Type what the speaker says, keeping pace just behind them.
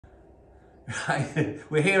Right,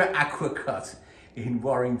 we're here at AQUACUT in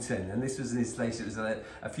Warrington, and this was installation. It was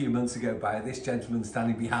a few months ago by this gentleman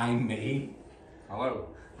standing behind me. Hello.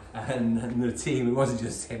 And the team. It wasn't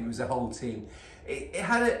just him; it was a whole team.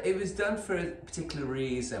 It was done for a particular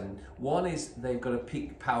reason. One is they've got a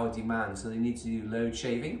peak power demand, so they need to do load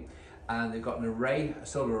shaving, and they've got a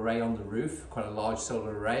solar array on the roof, quite a large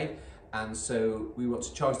solar array. And so we want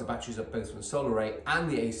to charge the batteries up both from the solar array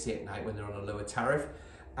and the AC at night when they're on a lower tariff.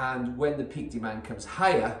 And when the peak demand comes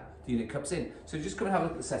higher, the unit comes in. So just come and have a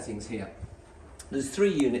look at the settings here. There's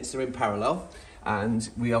 3 units that are in parallel, and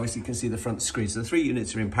we obviously can see the front screen. So the 3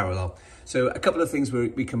 units are in parallel. So a couple of things we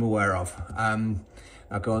become aware of.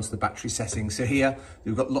 I'll go on to the battery settings. So here,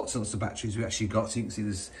 we've got lots and lots of batteries we've actually got. So you can see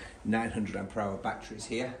there's 900 ampere hour batteries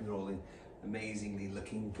here. They're all in amazingly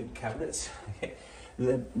looking good cabinets.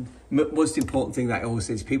 The most important thing that I always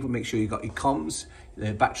say to people, make sure you've got your comms.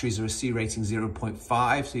 The batteries are a C rating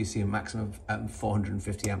 0.5, so you see a maximum of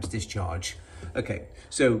 450 amps discharge. Okay,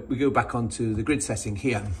 so we go back onto the grid setting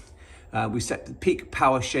here. We set the peak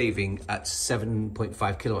power shaving at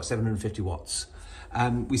 7.5 kilowatts, 750 watts.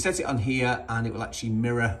 We set it on here and it will actually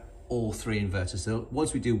mirror all 3 inverters. So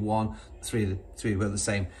once we do 1, 3 will the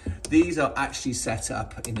same. These are actually set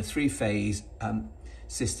up in a 3-phase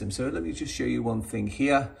system. So let me just show you one thing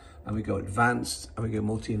here, and we go advanced and we go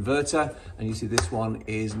multi-inverter, and you see this one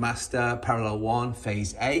is master parallel 1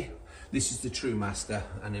 phase A. This is the true master,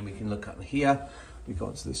 and then we can look at here. We go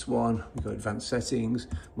onto this one, we go advanced settings,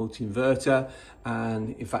 multi-inverter,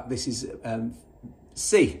 and in fact this is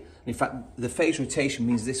C. In fact, the phase rotation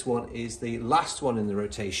means this one is the last one in the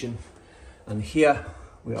rotation. And here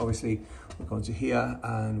we'll go into here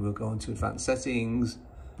and we'll go into advanced settings,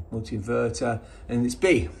 multi-inverter, and it's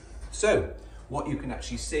B. So what you can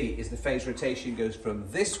actually see is the phase rotation goes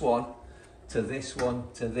from this one to this one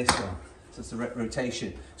to this one. So it's the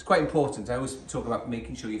rotation. It's quite important. I always talk about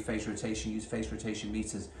making sure your phase rotation, use phase rotation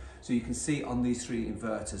meters, so you can see on these 3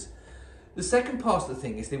 inverters. The second part of the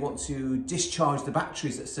thing is they want to discharge the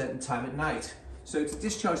batteries at a certain time at night. So to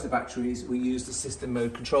discharge the batteries, we use the system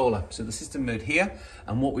mode controller. So the system mode here,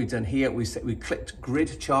 and what we've done here, we clicked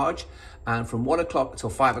grid charge, and from 1 o'clock till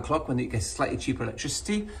 5 o'clock, when it gets slightly cheaper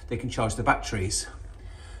electricity, they can charge the batteries.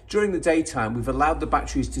 During the daytime, we've allowed the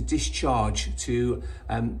batteries to discharge to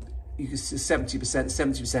you can see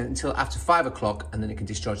 70% until after 5 o'clock, and then it can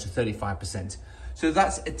discharge to 35%. So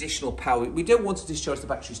that's additional power. We don't want to discharge the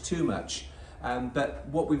batteries too much. But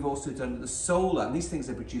what we've also done with the solar, and these things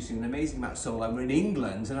are producing an amazing amount of solar, and we're in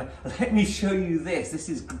England, and let me show you this. This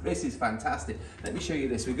is fantastic. Let me show you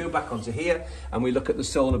this. We go back onto here and we look at the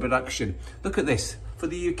solar production. Look at this for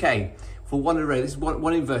the UK. For one array, this is one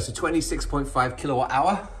inverter, 26.5 kilowatt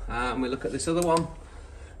hour. And we look at this other one.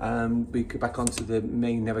 We go back onto the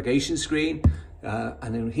main navigation screen,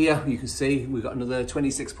 and then here you can see we've got another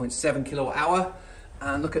 26.7 kilowatt hour.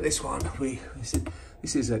 And look at this one.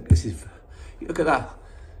 This is look at that.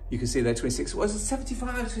 You can see there 26, what is it,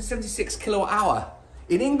 75 to 76 kilowatt hour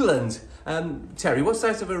in England. Terry, what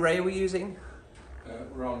size of array are we using?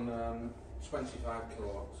 We're on 25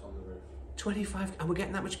 kilowatts on the roof. 25, and we're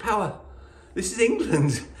getting that much power. This is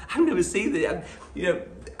England. I've never seen that. You know,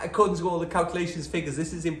 according to all the calculations, figures,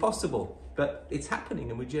 this is impossible, but it's happening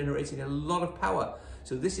and we're generating a lot of power.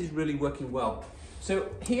 So this is really working well. So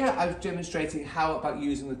here I've demonstrated how about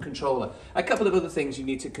using the controller. A couple of other things you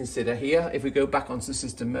need to consider here. If we go back onto the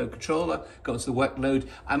system mode controller, go onto the workload,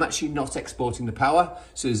 I'm actually not exporting the power.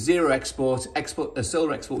 So 0 export,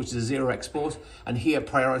 solar export, which is a 0 export, and here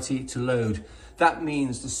priority to load. That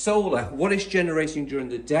means the solar, what it's generating during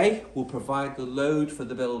the day, will provide the load for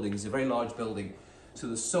the building. It's a very large building. So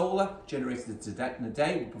the solar generated in the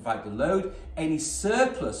day will provide the load. Any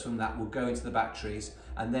surplus from that will go into the batteries,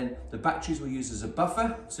 and then the batteries will use as a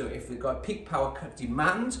buffer. So if we've got peak power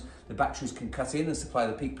demand, the batteries can cut in and supply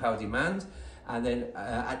the peak power demand. And then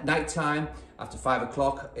at night time, after 5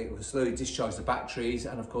 o'clock, it will slowly discharge the batteries.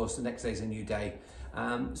 And of course, the next day is a new day.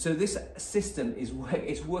 So this system is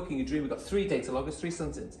working a dream. We've got 3 data loggers, 3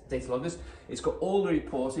 Sunsynk data loggers. It's got all the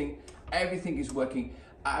reporting. Everything is working.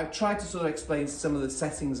 I've tried to sort of explain some of the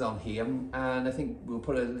settings on here, and I think we'll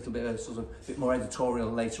put a little bit of bit more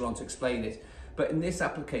editorial later on to explain it. But in this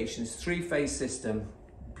application, it's 3-phase system,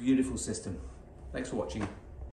 beautiful system. Thanks for watching.